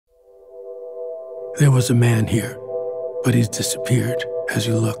There was a man here, but he's disappeared as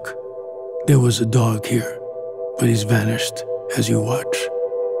you look. There was a dog here, but he's vanished as you watch.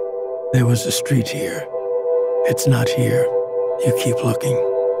 There was a street here. It's not here. You keep looking.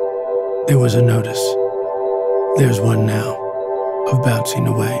 There was a notice. There's one now, of bouncing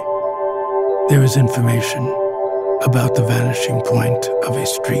away. There is information about the vanishing point of a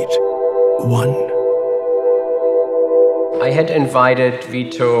street. One. I had invited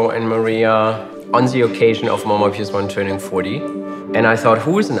Vito and Maria on the occasion of MoMA PS1 turning 40. And I thought,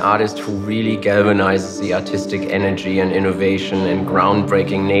 who is an artist who really galvanizes the artistic energy and innovation and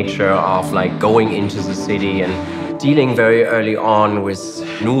groundbreaking nature of like going into the city and dealing very early on with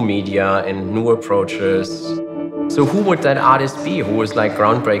new media and new approaches. So who would that artist be who is like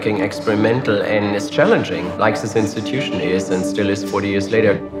groundbreaking, experimental, and is challenging, like this institution is and still is 40 years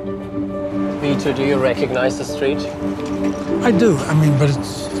later? Vito, do you recognize the street? I do. I mean, but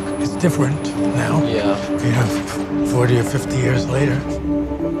it's different now. Yeah. You know, 40 or 50 years later.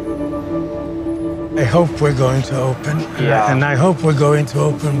 I hope we're going to open. Yeah. And I hope we're going to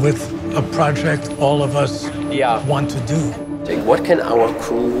open with a project all of us want to do. What can our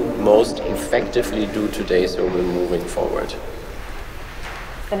crew most effectively do today so we're moving forward?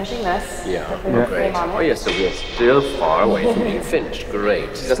 Finishing this. Yeah, great. Oh yeah, so we're still far away from being finished. Great.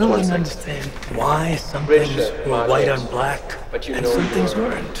 I still don't understand why some things were white on black and some things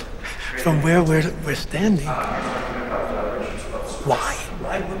weren't. From where we're standing. Why?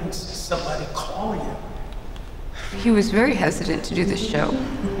 Why wouldn't somebody call you? He was very hesitant to do this show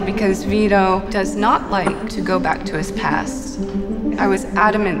because Vito does not like to go back to his past. I was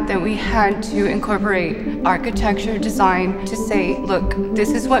adamant that we had to incorporate architecture, design to say, look,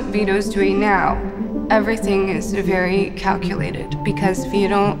 this is what Vito's doing now. Everything is very calculated because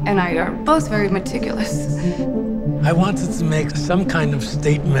Vito and I are both very meticulous. I wanted to make some kind of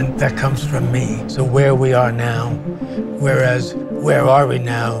statement that comes from me. So where we are now, whereas where are we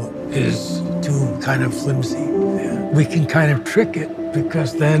now is too kind of flimsy. We can kind of trick it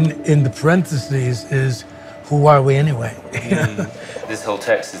because then in the parentheses is, who are we anyway? This whole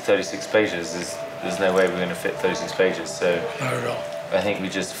text is 36 pages. There's no way we're going to fit 36 pages. So Not at all. I think we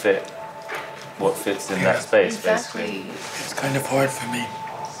just fit what fits in that space, basically. It's kind of hard for me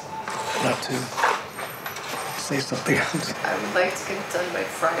not to say something else. I would like to get it done by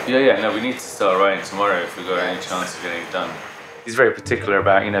Friday. Yeah, no, we need to start writing tomorrow if we've got any chance of getting it done. He's very particular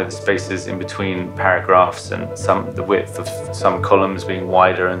about, the spaces in between paragraphs and the width of some columns being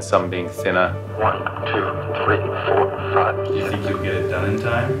wider and some being thinner. 1, 2, 3, 4, 5. Do you think you'll get it done in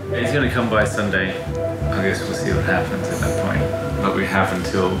time? He's going to come by Sunday. I guess we'll see what happens at that point. But we have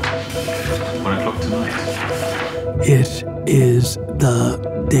until 1 o'clock tonight. It is the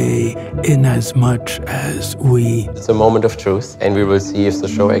day in as much as we... It's a moment of truth, and we will see if the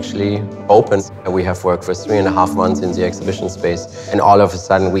show actually opens. We have worked for 3.5 months in the exhibition space, and all of a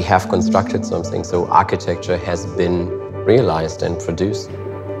sudden we have constructed something. So architecture has been realized and produced.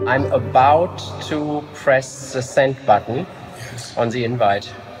 I'm about to press the send button on the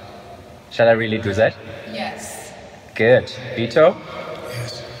invite. Shall I really do that? Yes. Good. Vito?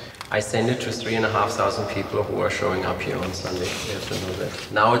 Yes. I send it to 3,500 people who are showing up here on Sunday. You have to know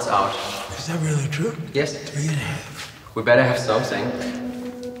that. Now it's out. Is that really true? Yes. 3.5. We better have something.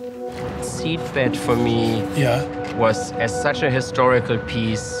 Seedbed for me was, as such a historical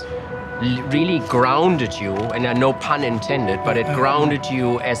piece, really grounded you, and no pun intended, but it grounded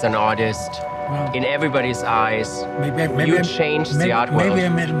you as an artist in everybody's eyes. Maybe you changed the art world. Maybe I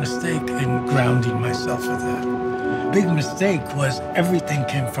made a mistake in grounding myself with that. Big mistake was everything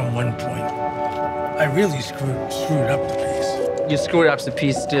came from one point. I really screwed up the piece. You screwed up the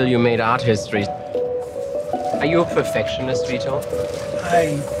piece, still you made art history. Are you a perfectionist, Vito?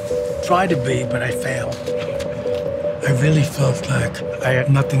 I try to be, but I fail. I really felt like I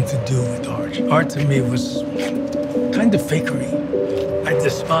had nothing to do with art. Art to me was kind of fakery. I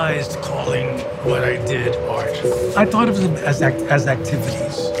despised calling what I did art. I thought of them as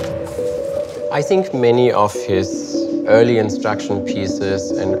activities. I think many of his early instruction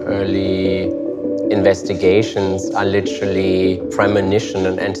pieces and early investigations are literally premonition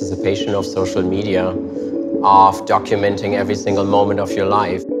and anticipation of social media, of documenting every single moment of your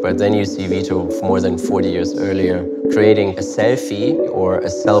life. But then you see Vito more than 40 years earlier creating a selfie or a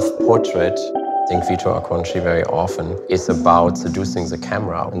self-portrait. I think Vito Acconci very often is about seducing the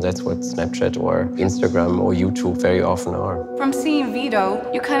camera, and that's what Snapchat or Instagram or YouTube very often are. From seeing Vito,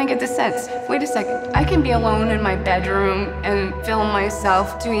 you kind of get the sense, wait a second, I can be alone in my bedroom and film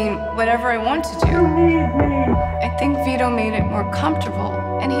myself doing whatever I want to do. I think Vito made it more comfortable,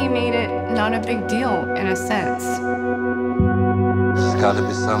 and he made it not a big deal in a sense. There's gotta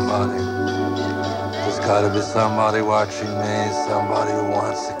be somebody There's gotta be somebody watching me, somebody who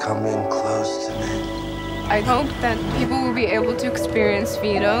wants to come in close to me. I hope that people will be able to experience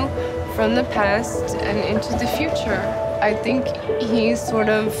Vito from the past and into the future. I think he's sort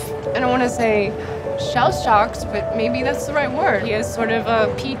of, I don't want to say shell-shocked, but maybe that's the right word. He has sort of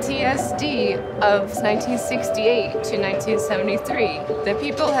a PTSD of 1968 to 1973. The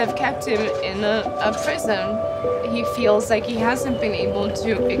people have kept him in a prison. He feels like he hasn't been able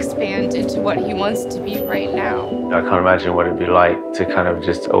to expand into what he wants to be right now. I can't imagine what it'd be like to kind of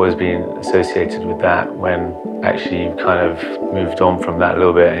just always be associated with that when actually you've kind of moved on from that a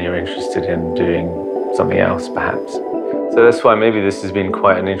little bit and you're interested in doing something else, perhaps. So that's why maybe this has been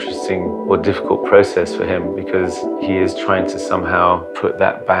quite an interesting or difficult process for him, because he is trying to somehow put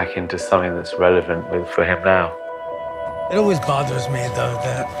that back into something that's relevant for him now. It always bothers me, though,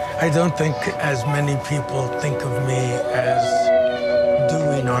 that I don't think as many people think of me as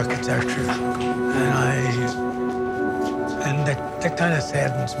doing architecture. And that kind of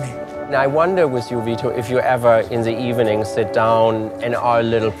saddens me. And I wonder with you, Vito, if you ever in the evening sit down and are a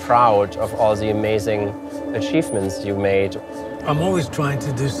little proud of all the amazing achievements you made. I'm always trying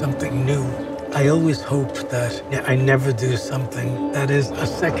to do something new. I always hope that I never do something that is a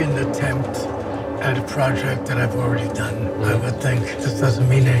second attempt at a project that I've already done. I would think this doesn't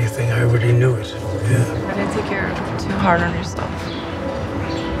mean anything. I already knew it. Yeah. I didn't think you're too hard on yourself.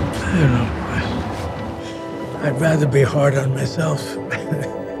 I don't know. I'd rather be hard on myself.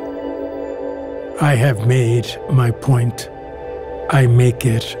 I have made my point. I make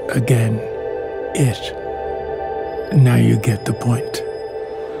it again. It. Now you get the point.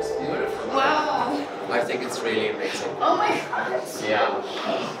 It's beautiful. Wow. I think it's really amazing. Oh my God. Yeah.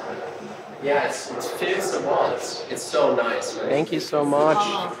 Yeah, it fills the walls. It's so nice. Right? Thank you so much.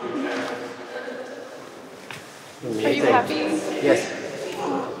 Are you happy? Yes.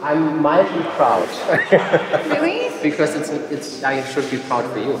 I'm mildly proud. Really? Because I should be proud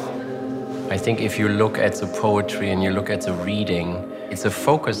for you. I think if you look at the poetry and you look at the reading, the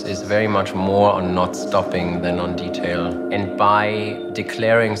focus is very much more on not stopping than on detail. And by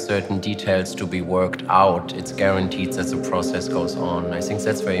declaring certain details to be worked out, it's guaranteed that the process goes on. I think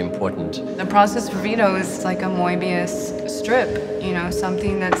that's very important. The process for Vito is like a Moebius strip, you know,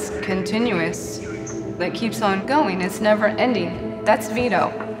 something that's continuous, that keeps on going. It's never ending. That's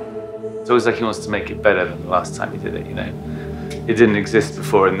Vito. It's always like he wants to make it better than the last time he did it, you know. It didn't exist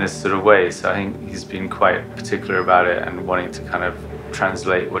before in this sort of way, so I think he's been quite particular about it and wanting to kind of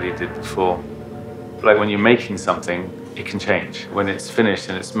translate what he did before. Like when you're making something, it can change. When it's finished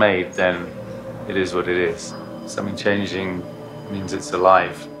and it's made, then it is what it is. Something changing means it's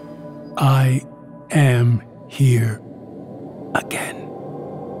alive. I am here again,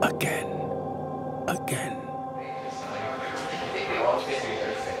 again, again.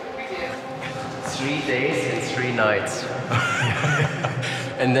 3 days and 3 nights.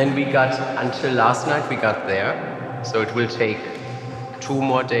 And then we got, until last night, we got there. So it will take 2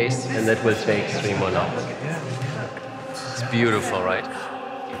 more days, and that will take 3 more nights. It's beautiful, right?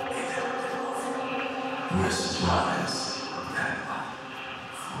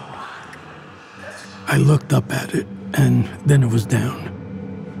 I looked up at it, and then it was down.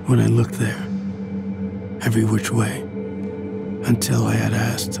 When I looked there, every which way, until I had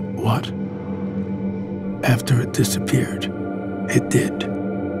asked, what? After it disappeared, it did.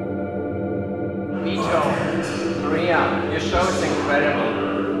 Vito, Maria, your show is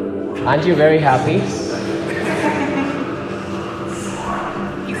incredible. Aren't you very happy?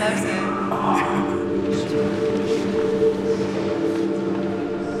 He loves it.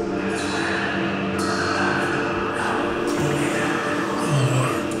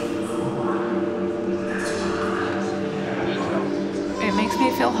 It makes me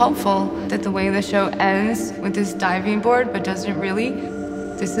feel hopeful that the way the show ends with this diving board, but doesn't really.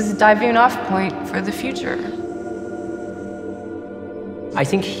 This is a diving off point for the future. I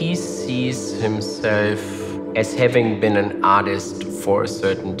think he sees himself as having been an artist for a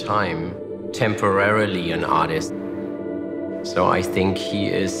certain time, temporarily an artist. So I think he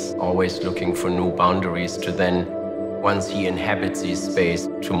is always looking for new boundaries to then, once he inhabits this space,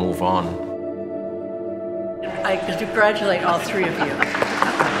 to move on. I congratulate all 3 of you.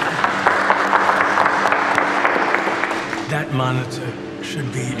 That monitor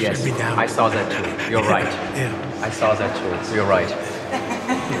should be down. I saw that too. You're right. Yeah. I saw that too. You're right.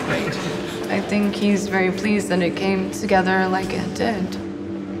 Great. I think he's very pleased that it came together like it did.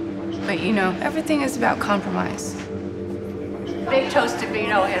 But you know, everything is about compromise. Big toast to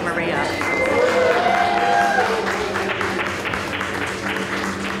Vito and Maria.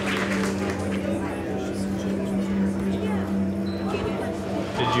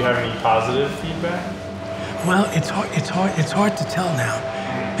 Did you have any positive feedback? Well, it's hard to tell now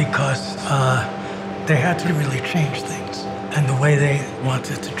because they had to really change things. And the way they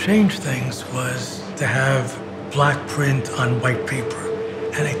wanted to change things was to have black print on white paper.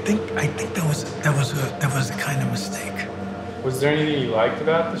 And I think that was a kind of mistake. Was there anything you liked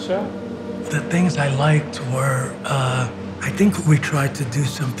about the show? The things I liked were, I think we tried to do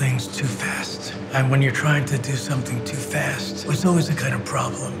some things too fast. And when you're trying to do something too fast, it's always a kind of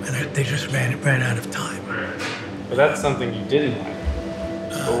problem. And they just ran out of time. But that's something you didn't like.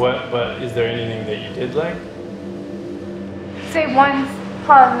 But is there anything that you did like? Say one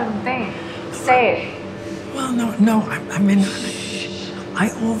positive thing. Say it. Well, no. I mean, I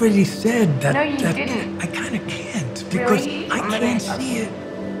already said that. No, you didn't. I kind of can't because Really? I can't see it.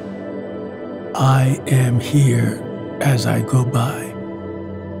 I am here as I go by.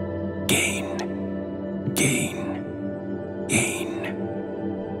 Gain.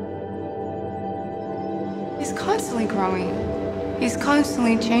 He's constantly growing. He's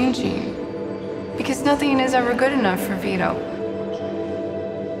constantly changing. Because nothing is ever good enough for Vito.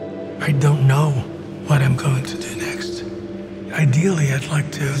 I don't know what I'm going to do next. Ideally, I'd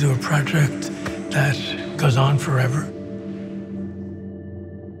like to do a project that goes on forever.